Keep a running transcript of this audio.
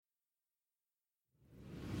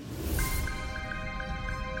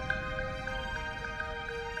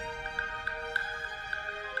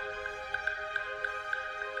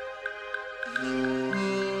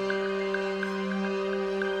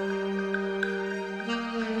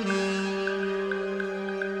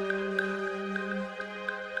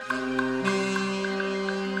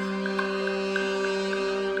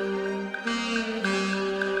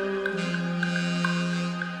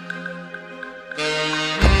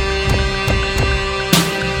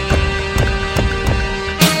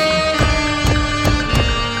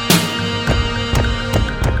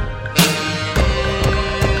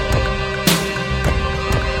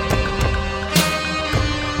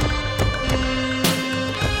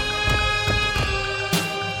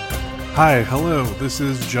Hi, hello. This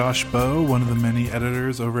is Josh Bowe, one of the many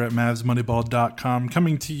editors over at MavsMoneyball.com,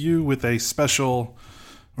 coming to you with a special,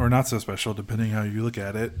 or not so special, depending how you look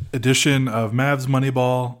at it, edition of Mavs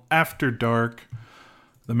Moneyball After Dark.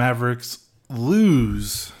 The Mavericks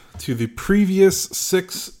lose to the previous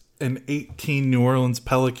 6-18 New Orleans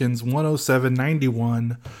Pelicans,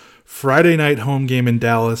 107-91. Friday night home game in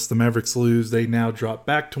Dallas. The Mavericks lose. They now drop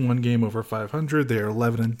back to one game over 500. They are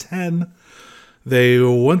 11-10. They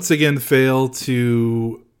once again fail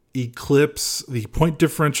to eclipse the point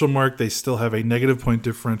differential mark. They still have a negative point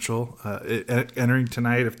differential entering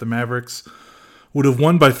tonight. If the Mavericks would have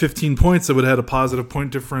won by 15 points, they would have had a positive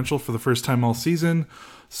point differential for the first time all season.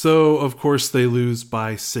 So, of course, they lose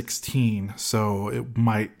by 16. So it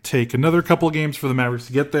might take another couple of games for the Mavericks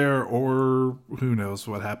to get there, or who knows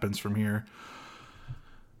what happens from here.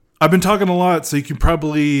 I've been talking a lot, so you can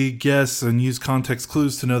probably guess and use context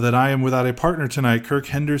clues to know that I am without a partner tonight. Kirk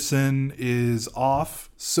Henderson is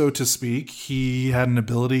off, so to speak. He had an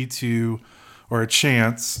ability to, or a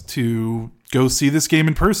chance to go see this game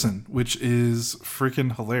in person, which is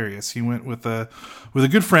freaking hilarious. He went with a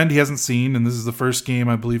good friend he hasn't seen, and this is the first game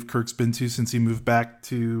I believe Kirk's been to since he moved back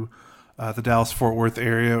to the Dallas-Fort Worth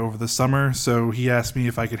area over the summer. So he asked me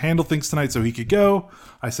if I could handle things tonight so he could go.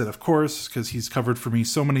 I said, of course, because he's covered for me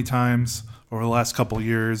so many times over the last couple of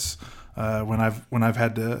years when I've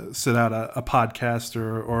had to sit out a podcast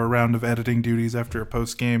or a round of editing duties after a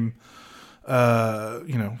post-game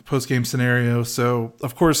scenario. So,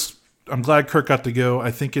 of course, I'm glad Kirk got to go.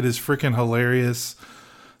 I think it is freaking hilarious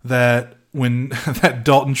that when that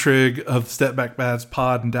Dalton Trigg of Step Back Bavs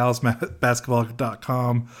Pod and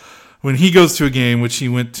DallasBasketball.com, when he goes to a game, which he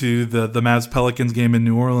went to the Mavs Pelicans game in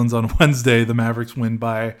New Orleans on Wednesday, the Mavericks win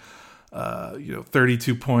by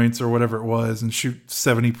 32 points or whatever it was, and shoot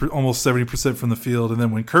almost 70% from the field. And then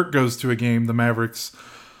when Kirk goes to a game, the Mavericks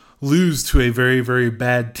lose to a very, very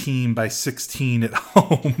bad team by 16 at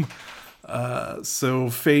home. So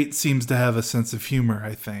fate seems to have a sense of humor,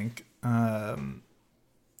 I think. I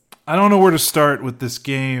don't know where to start with this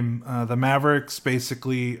game. The Mavericks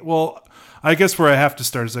basically, I guess where I have to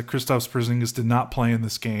start is that Kristaps Porzingis did not play in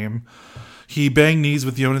this game. He banged knees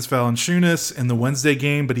with Jonas Valanciunas in the Wednesday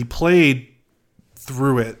game, but he played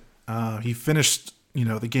through it. He finished,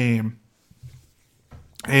 the game,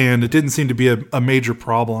 and it didn't seem to be a major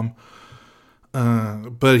problem.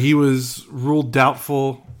 But he was ruled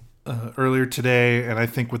doubtful earlier today, and I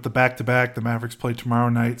think with the back-to-back, the Mavericks play tomorrow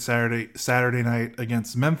night, Saturday night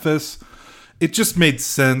against Memphis. It just made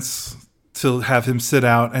sense to have him sit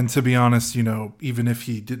out, and to be honest, even if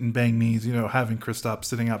he didn't bang knees, having Kristaps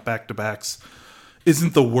sitting out back-to-backs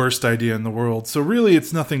isn't the worst idea in the world. So really,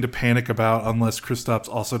 it's nothing to panic about unless Kristaps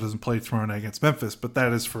also doesn't play tomorrow night against Memphis, but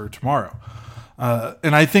that is for tomorrow.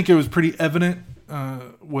 And I think it was pretty evident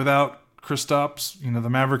without Kristaps, the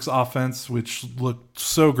Mavericks offense, which looked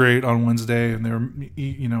so great on Wednesday, and they were,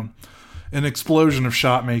 an explosion of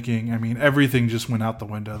shot making. I mean, everything just went out the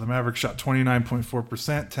window. The Mavericks shot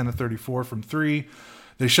 29.4%, 10 of 34 from three.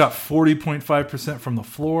 They shot 40.5% from the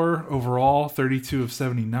floor overall, 32 of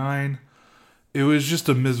 79. It was just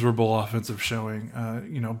a miserable offensive showing.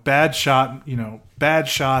 Bad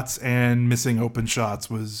shots and missing open shots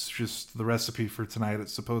was just the recipe for tonight,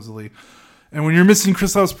 it's supposedly. And when you're missing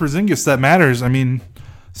Kristaps Porzingis, that matters. I mean,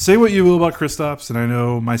 say what you will about Kristaps, and I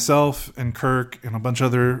know myself and Kirk and a bunch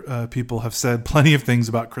of other people have said plenty of things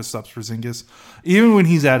about Kristaps Porzingis. Even when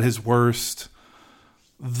he's at his worst,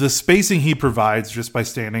 the spacing he provides just by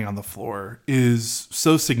standing on the floor is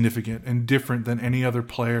so significant and different than any other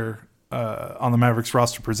player on the Mavericks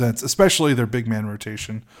roster presents, especially their big man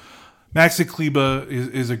rotation. Maxi Kleber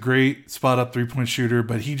is a great spot-up three-point shooter,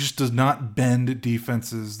 but he just does not bend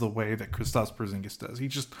defenses the way that Kristaps Porzingis does.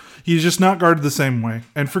 He's just not guarded the same way,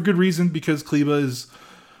 and for good reason, because Kleber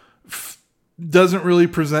doesn't really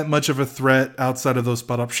present much of a threat outside of those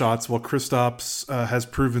spot-up shots, while Kristaps has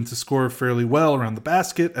proven to score fairly well around the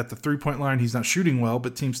basket. At the three-point line, he's not shooting well,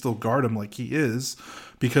 but teams still guard him like he is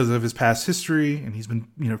because of his past history, and he's been,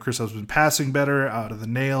 Kristaps has been passing better out of the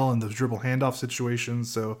nail and those dribble handoff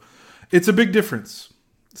situations, so it's a big difference.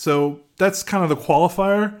 So that's kind of the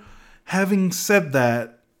qualifier. Having said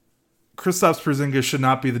that, Kristaps Porzingis should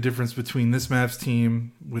not be the difference between this Mavs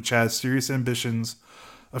team, which has serious ambitions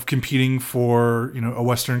of competing for, a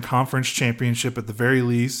Western Conference championship at the very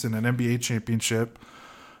least and an NBA championship.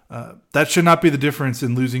 That should not be the difference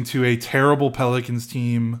in losing to a terrible Pelicans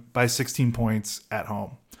team by 16 points at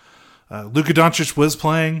home. Luka Doncic was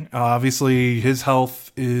playing. Obviously, his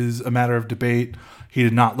health is a matter of debate. He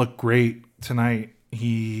did not look great tonight.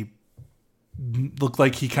 He looked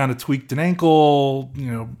like he kind of tweaked an ankle,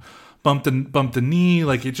 bumped a knee.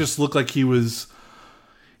 Like, it just looked like he was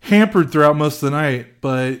hampered throughout most of the night.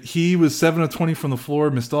 But he was 7 of 20 from the floor,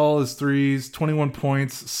 missed all his threes, 21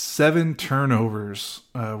 points, 7 turnovers,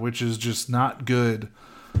 which is just not good.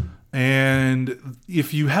 And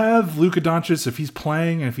if you have Luka Doncic, if he's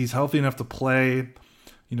playing and if he's healthy enough to play,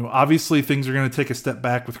 obviously things are going to take a step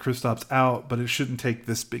back with Kristaps out, but it shouldn't take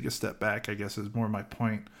this big a step back, I guess, is more my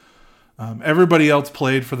point. Everybody else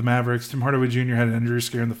played for the Mavericks. Tim Hardaway Jr. had an injury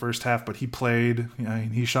scare in the first half, but he played.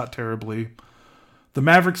 He shot terribly. The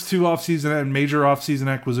Mavericks' 2 offseason and major offseason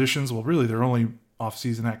acquisitions, well, really, they're only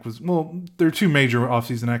offseason acquisitions. Well, they're 2 major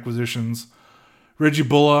offseason acquisitions. Reggie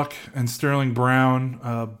Bullock and Sterling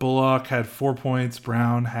Brown. Bullock had 4 points.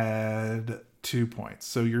 Brown had 2 points.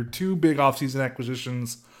 So your 2 big offseason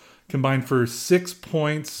acquisitions combined for 6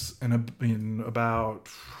 points in about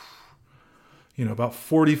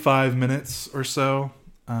 45 minutes or so.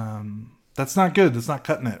 That's not good. That's not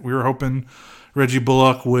cutting it. We were hoping Reggie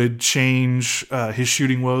Bullock would change his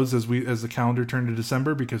shooting woes as the calendar turned to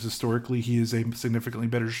December, because historically he is a significantly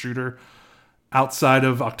better shooter outside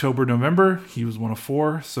of October, November. He was 1 of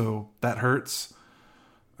 4, so that hurts.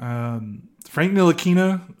 Frank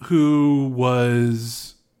Ntilikina, who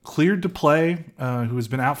was cleared to play, who has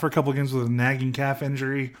been out for a couple of games with a nagging calf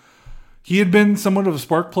injury. He had been somewhat of a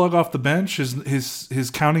spark plug off the bench.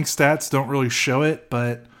 His counting stats don't really show it,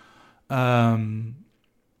 but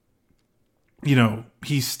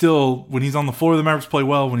he's still, when he's on the floor, the Mavericks play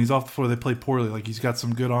well. When he's off the floor, they play poorly. Like, he's got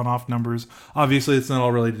some good on-off numbers. Obviously, it's not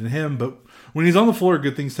all related to him, but when he's on the floor,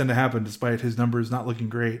 good things tend to happen despite his numbers not looking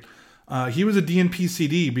great. He was a DNP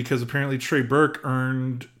CD because apparently Trey Burke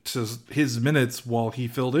earned his minutes while he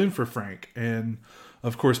filled in for Frank. And,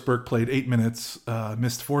 of course, Burke played 8 minutes,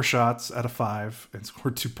 missed 4 shots out of 5, and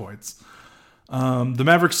scored 2 points. The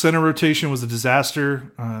Mavericks center rotation was a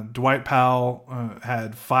disaster. Dwight Powell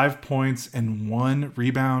had 5 points and 1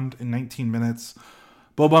 rebound in 19 minutes.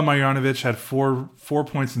 Boban Marjanovic had 4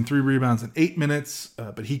 points and 3 rebounds in 8 minutes,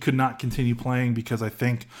 but he could not continue playing because I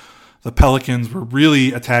think the Pelicans were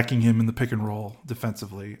really attacking him in the pick and roll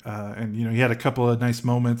defensively. And he had a couple of nice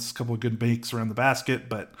moments, a couple of good makes around the basket,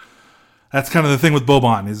 but that's kind of the thing with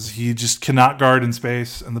Boban, is he just cannot guard in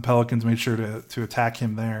space, and the Pelicans made sure to attack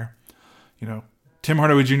him there. Tim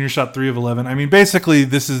Hardaway Jr. shot 3 of 11. I mean, basically,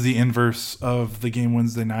 this is the inverse of the game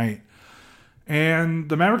Wednesday night. And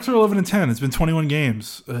the Mavericks are 11-10. It's been 21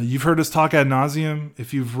 games. You've heard us talk ad nauseum.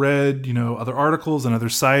 If you've read, other articles and other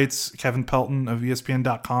sites, Kevin Pelton of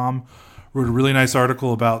ESPN.com wrote a really nice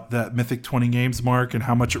article about that mythic 20 games mark and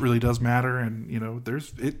how much it really does matter. And,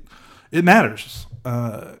 it matters.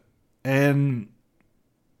 And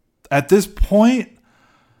at this point,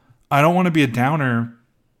 I don't want to be a downer,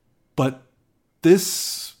 but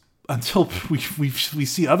this, until we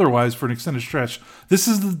see otherwise for an extended stretch, this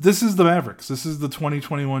is the Mavericks. This is the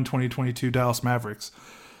 2021-2022 Dallas Mavericks.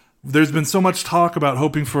 There's been so much talk about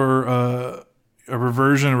hoping for a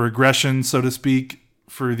reversion, a regression, so to speak,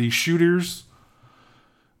 for the shooters,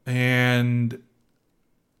 and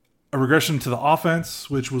a regression to the offense,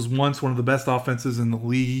 which was once one of the best offenses in the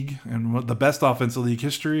league and the best offense in league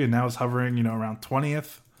history, and now is hovering, around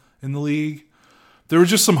 20th in the league. There was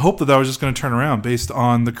just some hope that was just going to turn around based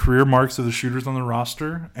on the career marks of the shooters on the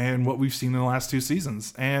roster and what we've seen in the last 2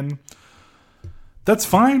 seasons. And that's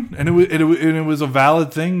fine. And it was a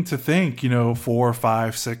valid thing to think, 4,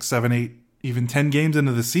 5, 6, 7, 8, even 10 games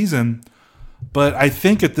into the season. But I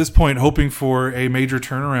think at this point, hoping for a major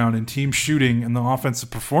turnaround in team shooting and the offensive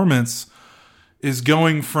performance is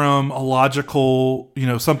going from a logical,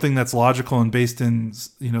 something that's logical and based in,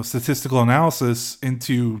 statistical analysis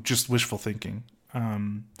into just wishful thinking.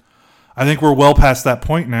 I think we're well past that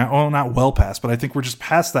point now. Well, not well past, but I think we're just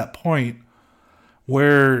past that point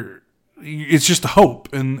where it's just hope,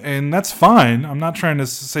 and that's fine. I'm not trying to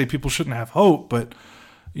say people shouldn't have hope, but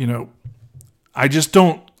I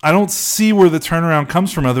don't see where the turnaround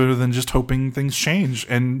comes from other than just hoping things change.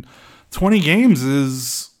 And 20 games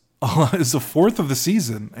is a fourth of the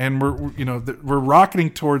season, and we're rocketing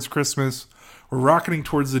towards Christmas. We're rocketing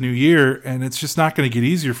towards the new year, and it's just not going to get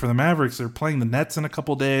easier for the Mavericks. They're playing the Nets in a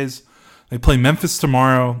couple days. They play Memphis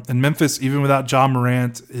tomorrow, and Memphis, even without Ja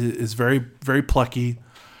Morant, is very, very plucky.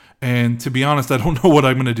 And to be honest, I don't know what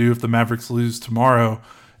I'm going to do if the Mavericks lose tomorrow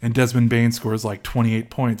and Desmond Bane scores like 28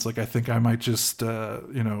 points. Like, I think I might just,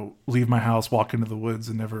 leave my house, walk into the woods,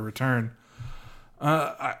 and never return.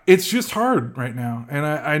 It's just hard right now. And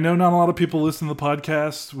I know not a lot of people listen to the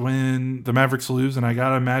podcast when the Mavericks lose. And I got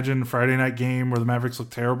to imagine a Friday night game where the Mavericks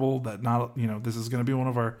look terrible, that this is going to be one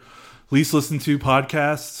of our least listened to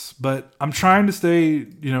podcasts. But I'm trying to stay,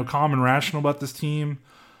 calm and rational about this team.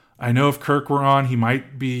 I know if Kirk were on, he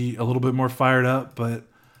might be a little bit more fired up, but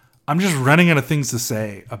I'm just running out of things to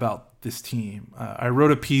say about this team. I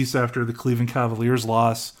wrote a piece after the Cleveland Cavaliers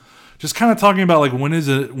loss, just kind of talking about like when is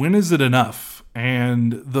it enough?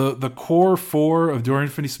 And the core four of Dorian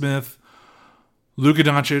Finney-Smith, Luka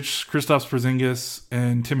Doncic, Kristaps Porzingis,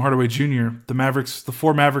 and Tim Hardaway Jr., the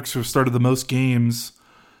four Mavericks who have started the most games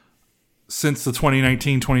since the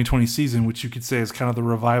 2019-2020 season, which you could say is kind of the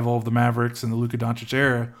revival of the Mavericks and the Luka Doncic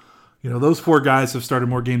era. Those four guys have started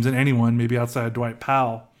more games than anyone, maybe outside of Dwight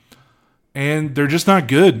Powell. And they're just not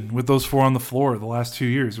good with those four on the floor the last 2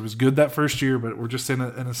 years. It was good that first year, but we're just in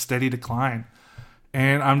a steady decline.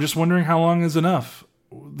 And I'm just wondering how long is enough.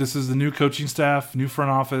 This is the new coaching staff, new front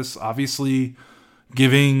office, obviously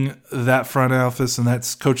giving that front office and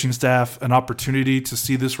that coaching staff an opportunity to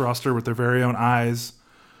see this roster with their very own eyes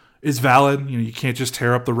is valid. You can't just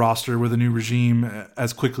tear up the roster with a new regime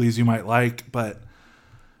as quickly as you might like, but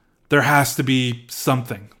there has to be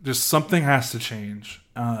something. Just something has to change.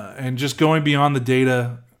 And just going beyond the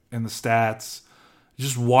data and the stats,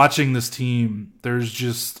 just watching this team, there's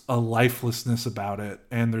just a lifelessness about it.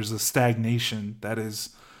 And there's a stagnation that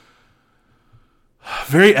is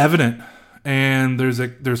very evident. And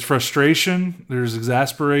there's frustration, there's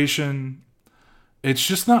exasperation. It's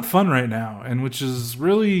just not fun right now. And which is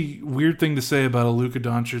really weird thing to say about a Luka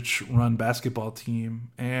Doncic run basketball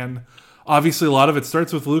team. And obviously a lot of it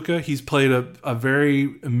starts with Luka. He's played a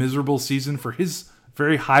very miserable season for his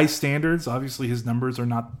very high standards. Obviously his numbers are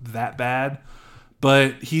not that bad,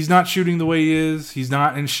 but he's not shooting the way he is. He's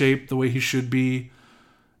not in shape the way he should be.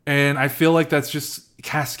 And I feel like that's just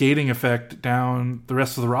cascading effect down the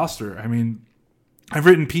rest of the roster. I mean, I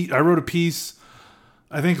wrote a piece,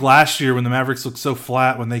 I think last year when the Mavericks looked so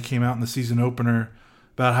flat when they came out in the season opener,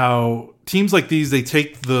 about how teams like these, they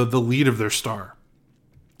take the lead of their star.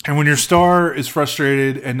 And when your star is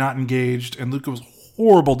frustrated and not engaged, and Luka was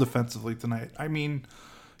horrible defensively tonight. I mean,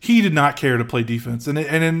 he did not care to play defense,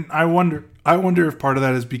 and I wonder if part of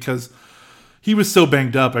that is because he was so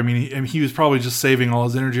banged up. I mean, he was probably just saving all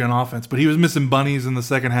his energy on offense, but he was missing bunnies in the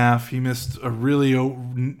second half. He missed a really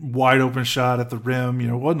wide open shot at the rim.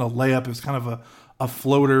 It wasn't a layup; it was kind of a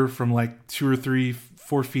floater from like 2 or 3,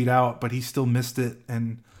 4 feet out, but he still missed it,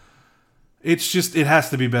 and it has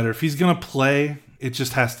to be better if he's gonna play. It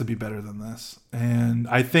just has to be better than this. And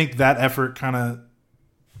I think that effort kind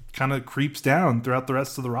of creeps down throughout the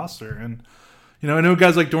rest of the roster. And, I know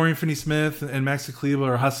guys like Dorian Finney-Smith and Maxi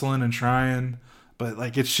Kleber are hustling and trying, but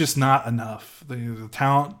like, it's just not enough. The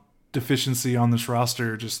talent deficiency on this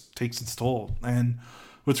roster just takes its toll. And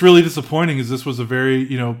what's really disappointing is this was a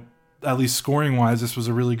very, at least scoring wise, this was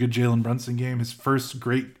a really good Jalen Brunson game. His first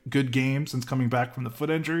good game since coming back from the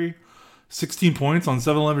foot injury. 16 points on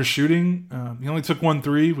 7-11 shooting. He only took 1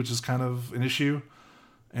 3, which is kind of an issue.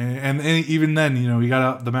 And even then,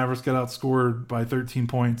 the Mavericks got outscored by 13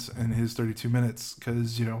 points in his 32 minutes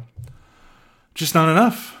because, just not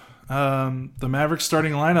enough. The Mavericks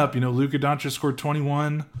starting lineup, Luka Doncic scored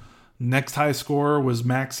 21. Next high scorer was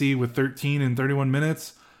Maxey with 13 in 31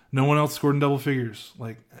 minutes. No one else scored in double figures.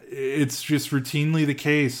 Like, it's just routinely the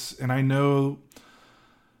case. And I know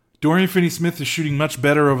Dorian Finney-Smith is shooting much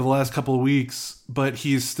better over the last couple of weeks, but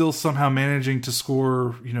he is still somehow managing to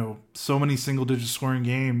score, so many single-digit scoring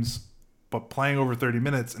games, but playing over 30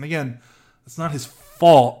 minutes. And again, it's not his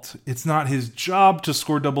fault. It's not his job to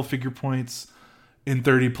score double-figure points in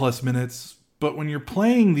 30-plus minutes. But when you're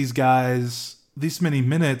playing these guys this many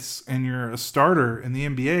minutes and you're a starter in the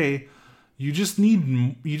NBA, you just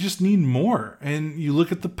need more. And you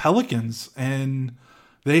look at the Pelicans, and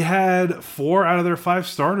they had 4 out of their 5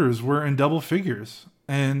 starters were in double figures.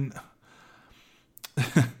 And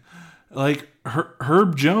like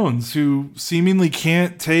Herb Jones, who seemingly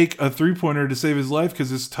can't take a 3-pointer to save his life because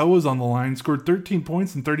his toe is on the line, scored 13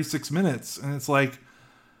 points in 36 minutes. And it's like,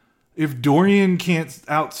 if Dorian can't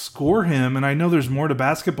outscore him, and I know there's more to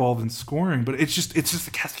basketball than scoring, but it's just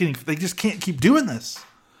a cascading. They just can't keep doing this.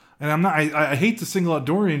 And I hate to single out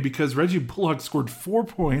Dorian because Reggie Bullock scored 4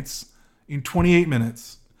 points in 28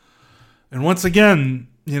 minutes. And once again,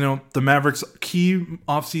 the Mavericks' key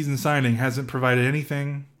offseason signing hasn't provided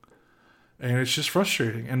anything, and it's just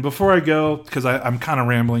frustrating. And before I go, because I'm kind of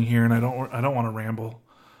rambling here, and I don't want to ramble,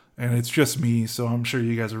 and it's just me, so I'm sure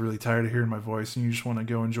you guys are really tired of hearing my voice, and you just want to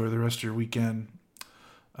go enjoy the rest of your weekend.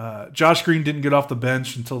 Josh Green didn't get off the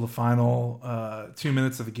bench until the final 2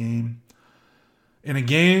 minutes of the game. In a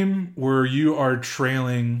game where you are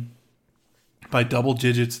trailing by double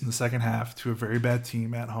digits in the second half to a very bad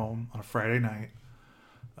team at home on a Friday night,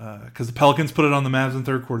 because the Pelicans put it on the Mavs in the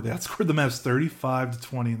third quarter. They outscored the Mavs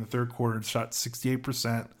 35-20 in the third quarter and shot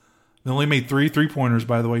 68% They only made 3 3-pointers,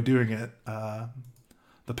 by the way, doing it.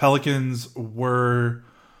 The Pelicans were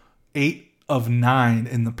 8 of 9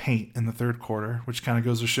 in the paint in the third quarter, which kind of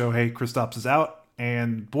goes to show, hey, Kristaps is out,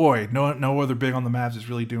 and boy, no other big on the Mavs is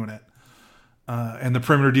really doing it. And the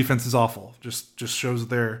perimeter defense is awful. Just shows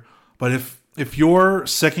there. But if your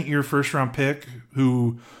second-year first-round pick,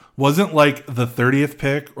 who wasn't like the 30th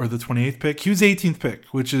pick or the 28th pick, he was 18th pick,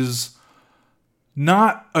 which is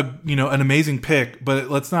not an amazing pick, but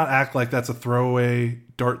let's not act like that's a throwaway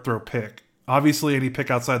dart throw pick. Obviously, any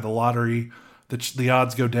pick outside the lottery, the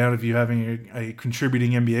odds go down if you're having a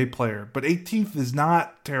contributing NBA player. But 18th is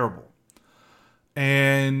not terrible.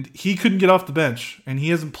 And he couldn't get off the bench, and he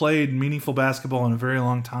hasn't played meaningful basketball in a very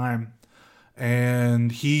long time.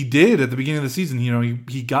 And he did at the beginning of the season.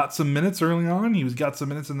 He got some minutes early on. He got some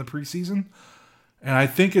minutes in the preseason. And I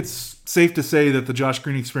think it's safe to say that the Josh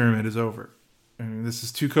Green experiment is over. I mean, this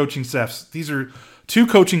is 2 coaching staffs. These are 2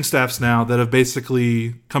 coaching staffs now that have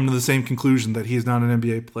basically come to the same conclusion that he's not an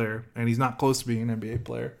NBA player, and he's not close to being an NBA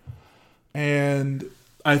player. And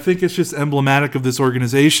I think it's just emblematic of this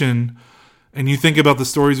organization. And you think about the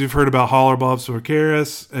stories we've heard about Haralabob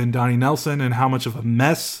Sorokaris and Donnie Nelson and how much of a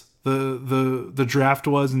mess the draft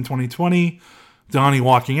was in 2020. Donnie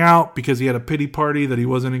walking out because he had a pity party that he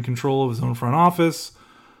wasn't in control of his own front office.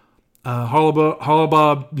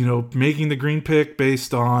 Haralabob, making the Green pick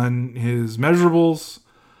based on his measurables.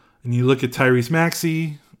 And you look at Tyrese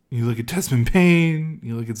Maxey, you look at Desmond Payne,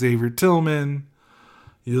 you look at Xavier Tillman,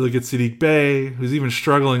 you look at Saddiq Bey, who's even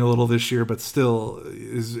struggling a little this year, but still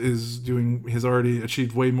has already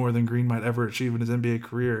achieved way more than Green might ever achieve in his NBA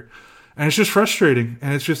career. And it's just frustrating,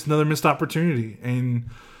 and it's just another missed opportunity. And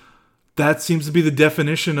that seems to be the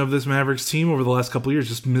definition of this Mavericks team over the last couple of years,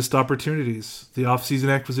 just missed opportunities. The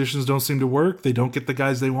offseason acquisitions don't seem to work. They don't get the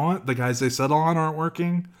guys they want. The guys they settle on aren't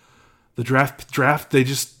working. The draft they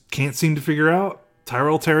just can't seem to figure out.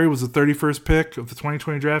 Tyrell Terry was the 31st pick of the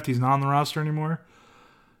 2020 draft. He's not on the roster anymore.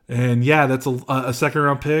 And yeah, that's a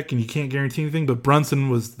second-round pick, and you can't guarantee anything, but Brunson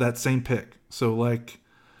was that same pick. So,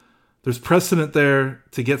 there's precedent there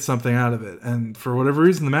to get something out of it. And for whatever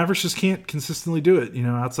reason, the Mavericks just can't consistently do it.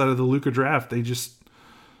 Outside of the Luka draft, it's just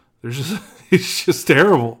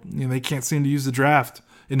terrible. They can't seem to use the draft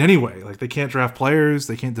in any way. They can't draft players.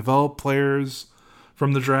 They can't develop players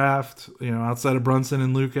from the draft, outside of Brunson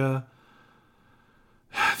and Luka.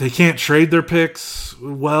 They can't trade their picks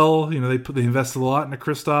well. They invested a lot into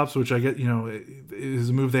Kristaps, which I get, is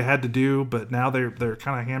a move they had to do, but now they're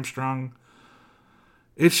kind of hamstrung.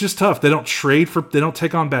 It's just tough. They don't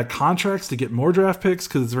take on bad contracts to get more draft picks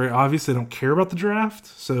because it's very obvious they don't care about the draft.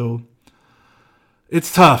 So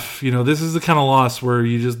it's tough. This is the kind of loss where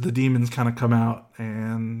the demons kind of come out,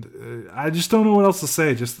 and I just don't know what else to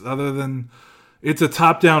say, just other than it's a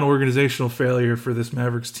top-down organizational failure for this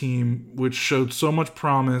Mavericks team, which showed so much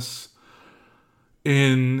promise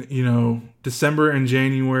in, December and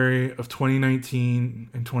January of 2019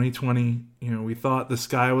 and 2020. We thought the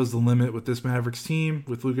sky was the limit with this Mavericks team,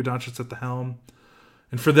 with Luka Doncic at the helm.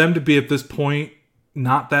 And for them to be at this point,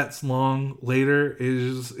 not that long later,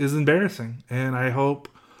 is embarrassing. And I hope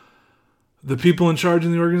the people in charge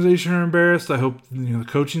in the organization are embarrassed. I hope the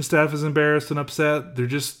coaching staff is embarrassed and upset.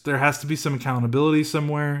 There has to be some accountability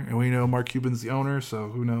somewhere, and we know Mark Cuban's the owner, so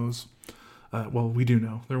who knows? We do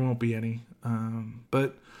know there won't be any,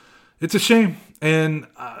 but it's a shame. And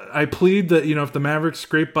I plead that if the Mavericks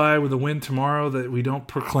scrape by with a win tomorrow, that we don't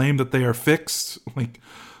proclaim that they are fixed.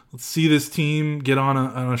 Let's see this team get on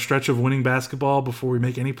a stretch of winning basketball before we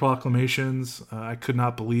make any proclamations. I could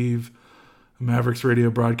not believe Mavericks radio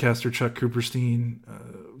broadcaster Chuck Cooperstein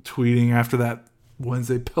tweeting after that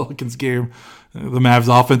Wednesday Pelicans game, the Mavs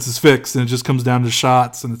offense is fixed, and it just comes down to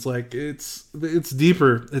shots. And it's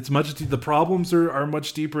deeper. The problems are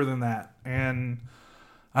much deeper than that. And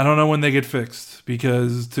I don't know when they get fixed,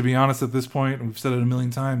 because to be honest, at this point, we've said it a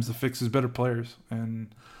million times, the fix is better players.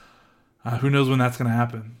 And who knows when that's going to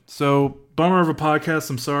happen. So bummer of a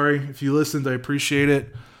podcast. I'm sorry. If you listened, I appreciate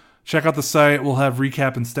it. Check out the site. We'll have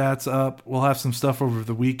recap and stats up. We'll have some stuff over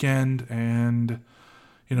the weekend, and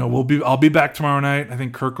I'll be back tomorrow night. I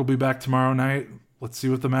think Kirk will be back tomorrow night. Let's see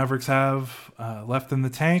what the Mavericks have left in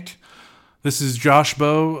the tank. This is Josh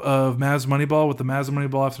Bowe of Mavs Moneyball with the Mavs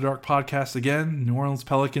Moneyball After Dark podcast again. New Orleans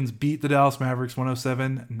Pelicans beat the Dallas Mavericks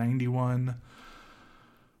 107-91.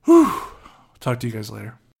 Whew. Talk to you guys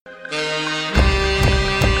later.